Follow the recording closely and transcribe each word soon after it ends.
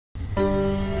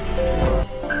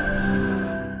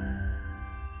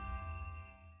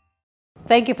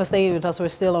Thank you for staying with us. We're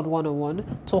still on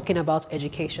 101, talking about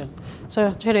education.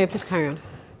 So, Chinenye, please carry on.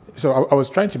 So I was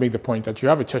trying to make the point that you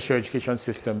have a tertiary education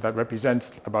system that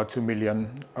represents about 2 million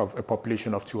of a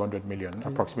population of 200 million,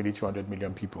 approximately 200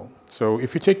 million people. So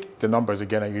if you take the numbers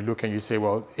again and you look and you say,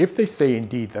 well, if they say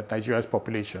indeed that Nigeria's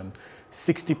population,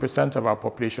 60% of our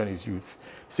population is youth,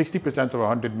 60% of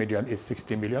 100 million is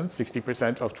 60 million,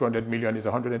 60% of 200 million is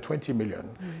 120 million.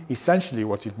 Essentially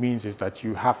what it means is that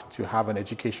you have to have an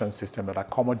education system that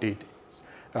accommodates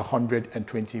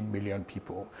 120 million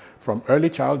people from early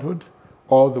childhood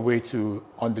all the way to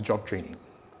on-the-job training.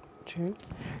 True.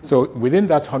 So within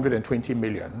that 120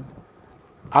 million,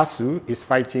 ASU is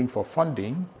fighting for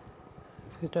funding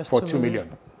for 2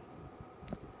 million.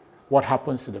 What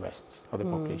happens to the rest of the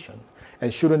population?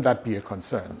 And shouldn't that be a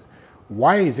concern?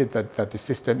 Why is it that the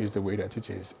system is the way that it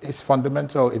is? It's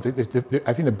fundamental. I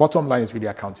think the bottom line is really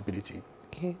accountability.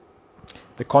 Okay.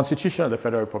 The Constitution of the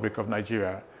Federal Republic of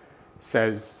Nigeria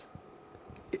says,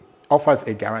 it offers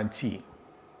a guarantee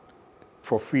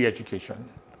for free education,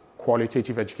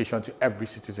 qualitative education to every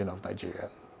citizen of Nigeria.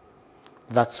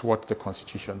 That's what the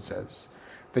Constitution says.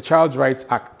 The Child Rights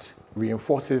Act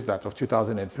reinforces that of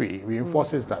 2003,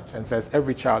 reinforces that and says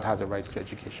every child has a right to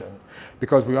education.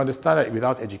 Because we understand that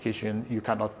without education, you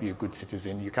cannot be a good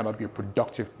citizen, you cannot be a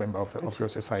productive member of your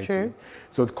society. True.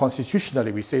 So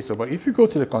constitutionally we say so, but if you go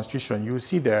to the Constitution, you'll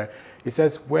see there, it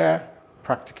says where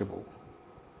practicable.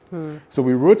 So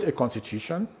we wrote a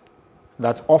Constitution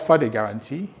that offered a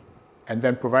guarantee and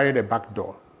then provided a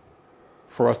backdoor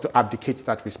for us to abdicate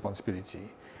that responsibility.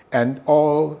 And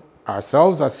all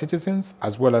ourselves as citizens,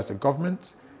 as well as the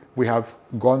government, we have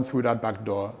gone through that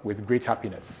backdoor with great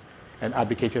happiness and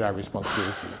abdicated our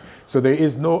responsibility. So there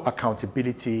is no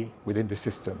accountability within the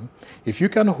system. If you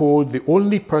can hold, the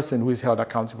only person who is held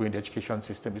accountable in the education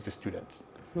system is the student.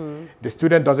 The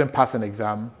student doesn't pass an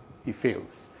exam, he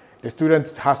fails. The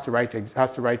student has to write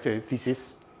a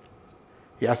thesis,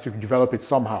 he has to develop it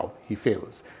somehow, he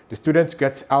fails. The student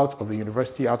gets out of the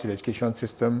university, out of the education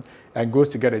system, and goes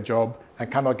to get a job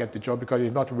and cannot get the job because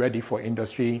he's not ready for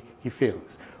industry, he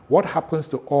fails. What happens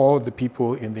to all the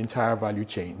people in the entire value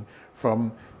chain,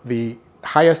 from the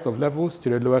highest of levels to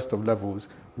the lowest of levels?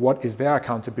 What is their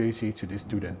accountability to the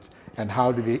student? And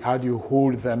how do you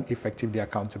hold them effectively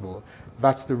accountable?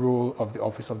 That's the role of the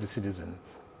Office of the Citizen.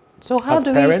 So how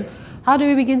do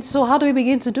we begin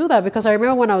to do that? Because I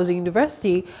remember when I was in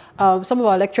university, some of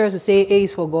our lecturers would say A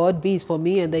is for God, B is for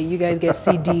me, and then you guys get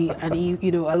C, D, and E,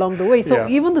 along the way. So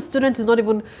even the student is not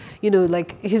even,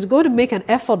 like he's going to make an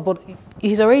effort, but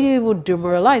he's already even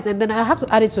demoralized. And then I have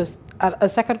to add it to a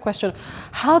second question.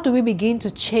 How do we begin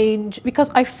to change? Because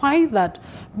I find that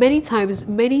many times,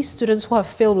 many students who have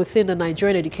failed within the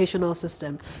Nigerian educational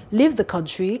system leave the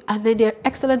country, and then they're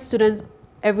excellent students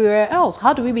everywhere else.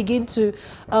 How do we begin to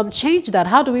change that?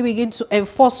 How do we begin to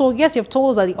enforce? So yes, you've told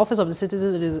us that the Office of the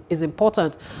Citizen is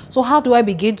important. So how do I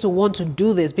begin to want to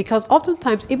do this? Because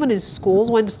oftentimes, even in schools,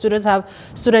 when the students have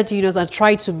student unions and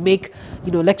try to make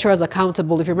lecturers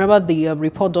accountable, if you remember the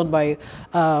report done by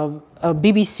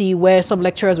BBC where some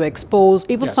lecturers were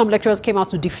exposed, even some lecturers came out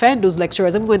to defend those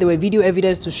lecturers, even when there were video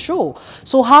evidence to show.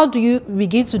 So how do you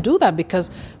begin to do that?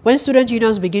 Because when student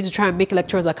unions begin to try and make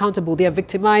lecturers accountable, they are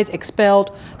victimized,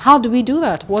 expelled. How do we do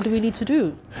that? What do we need to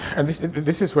do? And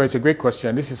this is where it's a great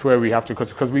question. This is where we have to,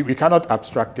 because we cannot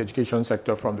abstract the education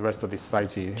sector from the rest of the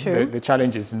society. The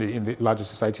challenge is in the larger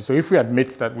society. So if we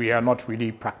admit that we are not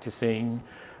really practicing,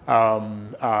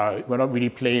 we're not really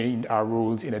playing our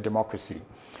roles in a democracy,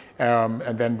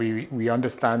 and then we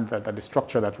understand that the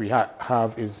structure that we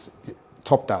have is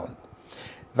top-down.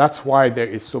 That's why there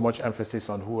is so much emphasis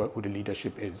on who the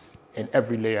leadership is in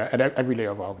every layer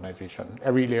of our organization,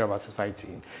 every layer of our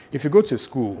society. If you go to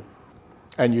school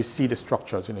and you see the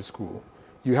structures in a school,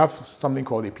 you have something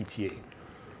called a PTA.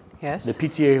 Yes. The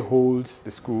PTA holds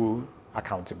the school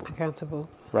accountable.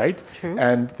 Right? True.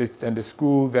 And the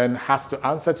school then has to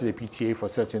answer to the PTA for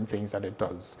certain things that it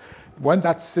does. When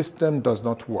that system does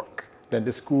not work, then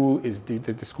the school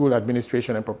the school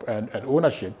administration and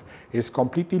ownership is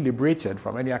completely liberated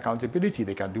from any accountability.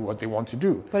 They can do what they want to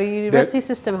do. But in a university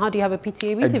system, how do you have a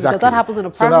PTA meeting? Exactly. Because that happens in a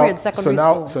primary and secondary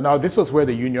school. So now this was where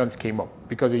the unions came up,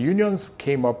 because the unions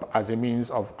came up as a means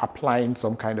of applying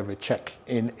some kind of a check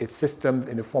in its system,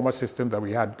 in the former system that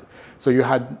we had. So you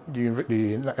had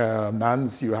the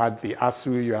NANS, you had the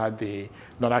ASU, you had the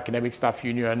non-academic staff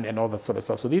union and all that sort of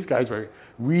stuff. So these guys were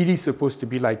really supposed to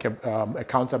be like a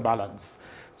counterbalance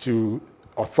to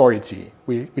authority,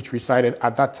 which resided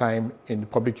at that time in the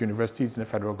public universities and the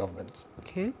federal government.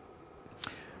 Okay.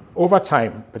 Over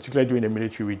time, particularly during the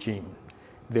military regime,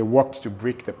 they worked to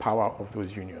break the power of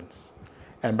those unions.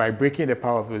 And by breaking the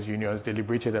power of those unions, they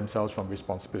liberated themselves from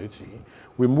responsibility.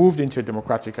 We moved into a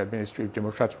democratic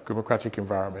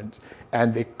environment,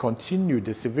 and they continued,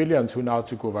 the civilians who now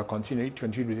took over continued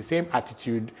with the same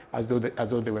attitude as though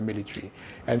they were military.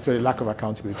 And so the lack of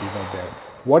accountability is not there.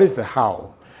 What is the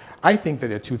how? I think that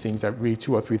there are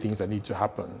two or three things that need to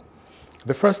happen.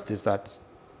 The first is that,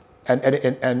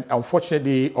 and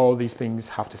unfortunately, all these things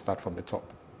have to start from the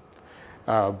top,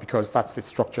 because that's the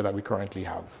structure that we currently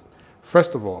have.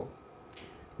 First of all,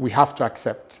 we have to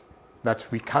accept that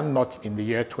we cannot, in the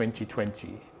year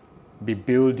 2020, be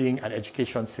building an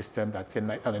education system that's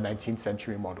on a 19th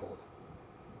century model.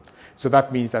 So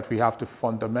that means that we have to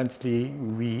fundamentally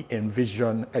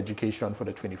re-envision education for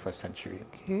the 21st century.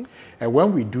 Okay. And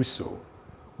when we do so,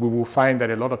 we will find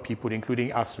that a lot of people,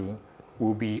 including ASU,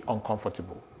 will be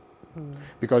uncomfortable.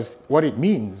 Because what it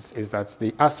means is that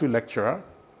the ASU lecturer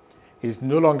is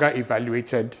no longer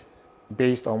evaluated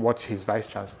based on what his vice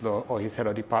chancellor or his head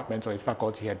of department or his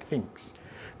faculty head thinks.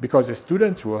 Because the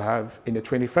students will have, in the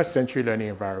 21st century learning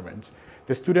environment,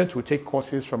 the student will take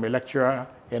courses from a lecturer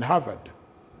in Harvard.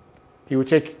 He will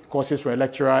take courses from a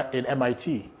lecturer in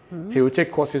MIT. He will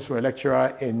take courses from a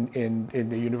lecturer in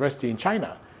the university in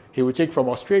China. He will take from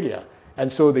Australia. And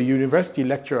so the university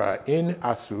lecturer in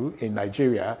ASU, in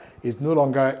Nigeria, is no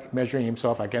longer measuring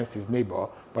himself against his neighbor,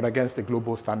 but against the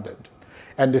global standard.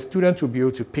 And the student will be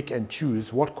able to pick and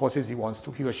choose what courses he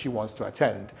or she wants to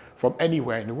attend from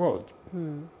anywhere in the world.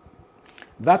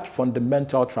 That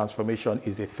fundamental transformation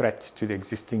is a threat to the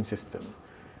existing system,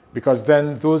 because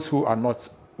then those who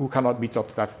cannot meet up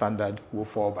to that standard will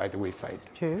fall by the wayside.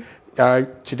 True.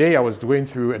 Today I was going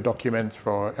through a document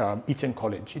for Eton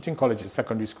College. Eton College is a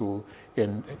secondary school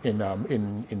in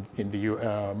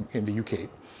the UK.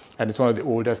 And it's one of the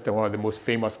oldest and one of the most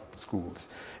famous schools.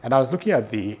 And I was looking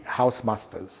at the house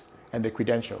masters and the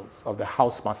credentials of the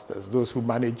house masters, those who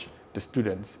manage the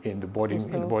students in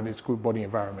the school boarding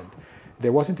environment.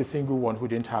 There wasn't a single one who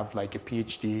didn't have like a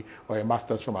PhD or a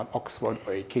master's from an Oxford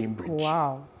or a Cambridge.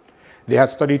 Wow. They had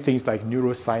studied things like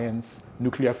neuroscience,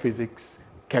 nuclear physics,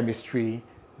 chemistry,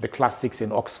 the classics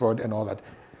in Oxford and all that.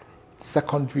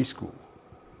 Secondary school.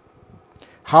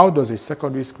 How does a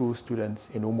secondary school student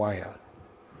in Umuahia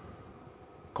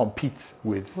compete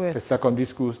with a secondary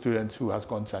school student who has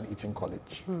gone to an Eton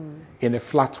College in a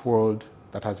flat world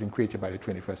that has been created by the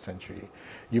 21st century?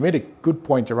 You made a good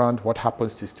point around what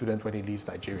happens to a student when he leaves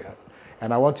Nigeria.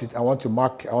 And I want you to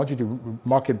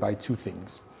mark it by two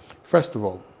things. First of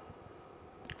all,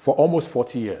 for almost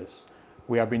 40 years,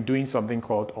 we have been doing something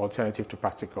called Alternative to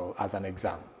Practical as an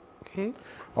exam. Okay.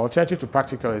 Alternative to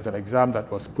Practical is an exam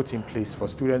that was put in place for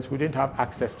students who didn't have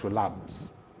access to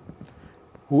labs,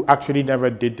 who actually never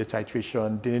did the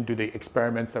titration, didn't do the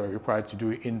experiments that were required to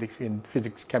do in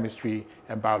physics, chemistry,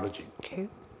 and biology. Okay.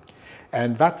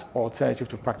 And that Alternative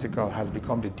to Practical has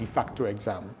become the de facto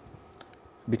exam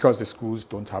because the schools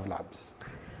don't have labs.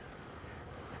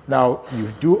 Now, you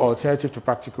do Alternative to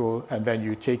Practical, and then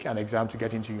you take an exam to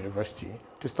get into university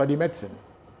to study medicine.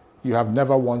 You have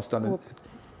never once done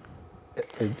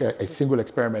a single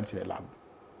experiment in a lab.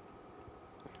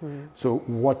 So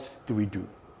what do we do?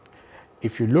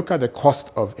 If you look at the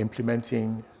cost of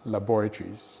implementing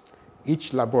laboratories,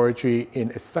 each laboratory in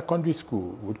a secondary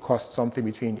school would cost something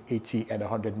between 80 and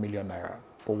 100 million naira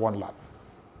for one lab.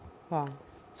 Wow.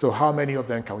 So how many of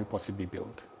them can we possibly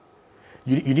build?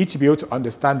 You need to be able to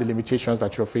understand the limitations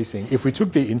that you're facing. If we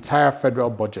took the entire federal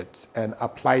budget and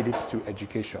applied it to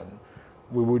education,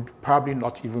 we would probably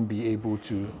not even be able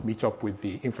to meet up with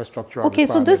the infrastructure. Okay,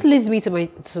 so this leads me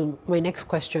to my next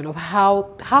question of how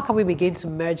can we begin to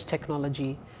merge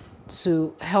technology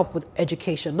to help with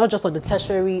education, not just on the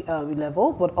tertiary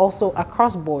level, but also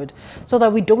across board, so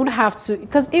that we don't have to,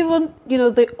 because even,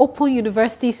 the open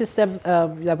university system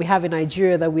that we have in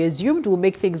Nigeria that we assumed will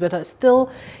make things better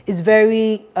still is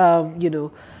very,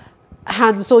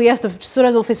 hands. So yes, the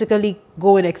students don't physically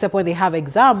go in except when they have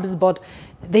exams, but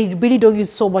they really don't use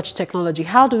so much technology.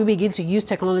 How do we begin to use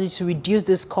technology to reduce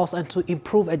this cost and to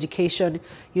improve education,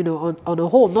 on a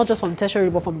whole, not just from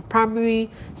tertiary, but from primary,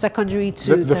 secondary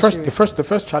to tertiary? The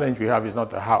first challenge we have is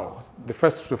not the how. The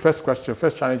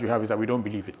first challenge we have is that we don't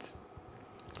believe it.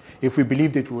 If we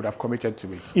believed it, we would have committed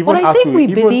to it. But I think we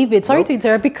believe it. Sorry to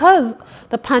interrupt, because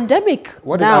the pandemic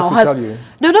what did ASU tell you?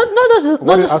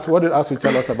 What did ASU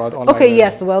tell us about online learning?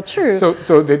 Yes, well, true.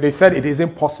 So they said it is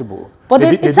impossible. But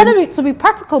they said it to be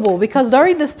practicable, because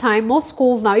during this time, most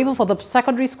schools now, even for the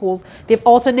secondary schools, they've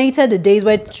alternated the days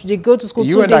where they go to school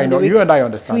 2 days in a week. You and I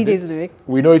understand 3 days in a week.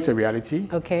 We know it's a reality.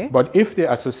 Okay. But if the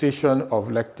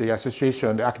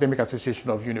Academic Association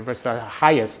of Universities,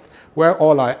 highest, where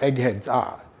all our eggheads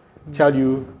are, tell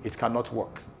you it cannot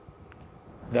work,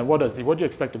 then what do you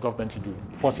expect the government to do?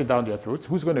 Force it down their throats?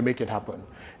 Who's going to make it happen?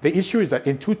 The issue is that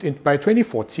by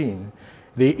 2014,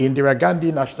 the Indira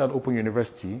Gandhi National Open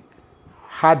University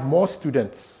had more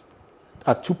students,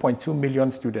 at 2.2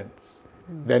 million students,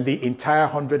 than the entire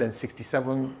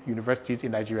 167 universities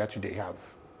in Nigeria today have.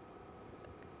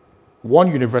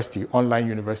 One university, online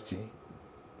university,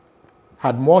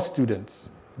 had more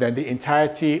students than the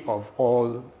entirety of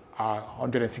all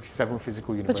 167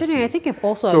 physical universities. But Chinenye, I think you've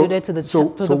also alluded to the So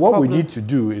what we need to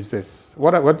do is this.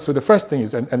 So the first thing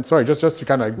is, and sorry, just to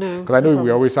kind of, because I know we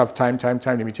always have time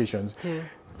limitations. Yeah.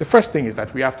 The first thing is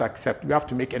that we have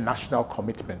to make a national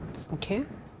commitment. Okay.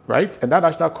 Right? And that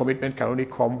national commitment can only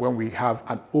come when we have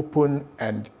an open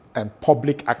and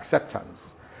public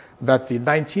acceptance that the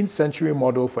 19th century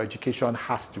model for education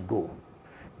has to go.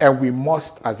 And we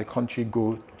must, as a country,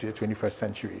 go to the 21st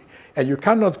century. And you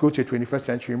cannot go to a 21st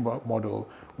century model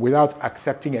without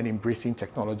accepting and embracing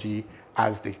technology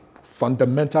as the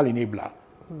fundamental enabler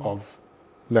of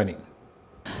learning.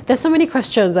 There's so many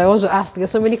questions I want to ask.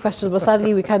 There's so many questions, but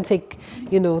sadly we can't take,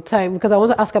 time, because I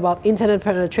want to ask about internet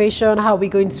penetration. How are we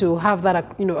going to have that,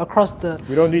 across the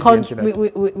We don't need the internet.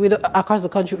 We don't, across the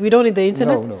country. We don't need the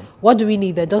internet? No. What do we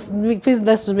need then? Please,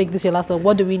 let's just make this your last one.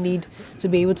 What do we need to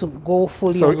be able to go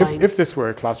fully online? So if this were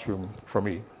a classroom for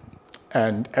me,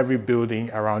 and every building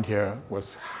around here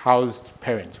was housed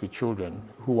parents with children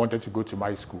who wanted to go to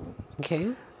my school,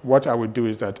 okay, what I would do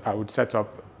is that I would set up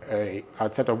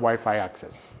Wi-Fi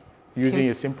access using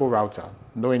a simple router,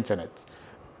 no internet.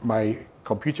 My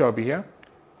computer will be here,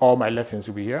 all my lessons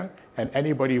will be here, and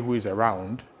anybody who is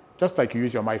around, just like you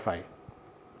use your MiFi,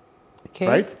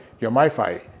 right? Your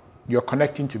MiFi, you're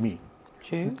connecting to me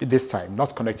this time,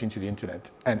 not connecting to the internet.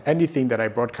 And anything that I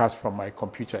broadcast from my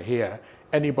computer here,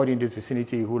 anybody in this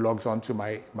vicinity who logs on to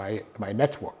my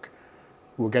network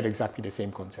will get exactly the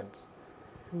same content.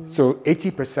 So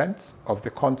 80% of the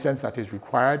content that is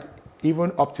required,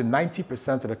 even up to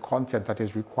 90% of the content that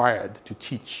is required to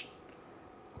teach,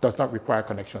 does not require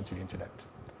connection to the internet.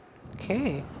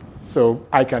 Okay. So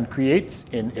I can create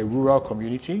in a rural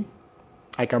community.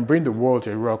 I can bring the world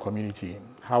to a rural community.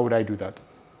 How would I do that?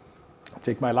 I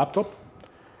take my laptop.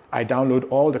 I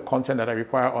download all the content that I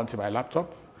require onto my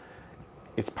laptop.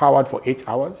 It's powered for 8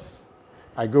 hours.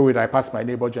 I pass my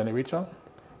neighbor generator.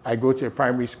 I go to a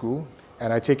primary school,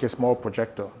 and I take a small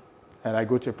projector, and I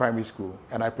go to a primary school,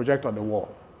 and I project on the wall.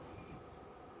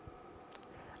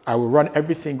 I will run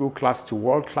every single class to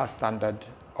world-class standard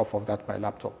off of my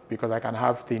laptop, because I can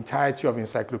have the entirety of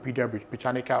Encyclopedia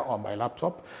Britannica on my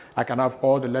laptop. I can have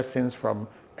all the lessons from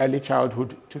early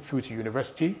childhood through to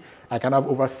university. I can have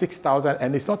over 6,000,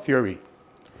 and it's not theory.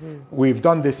 We've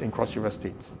done this in Cross River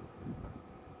State,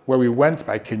 where we went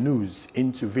by canoes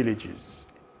into villages,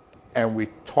 and we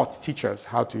taught teachers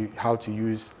how to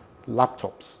use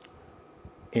laptops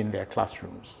in their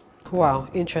classrooms. Wow,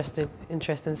 interesting.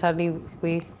 Sadly,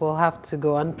 we will have to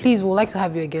go. And please, we'd like to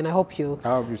have you again. I hope you'll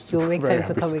make time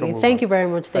to come again. Thank you very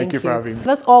much. Thank you for having me.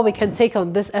 That's all we can take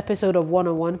on this episode of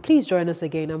 101. Please join us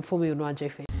again. I'm Fumi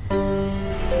Onwajefe.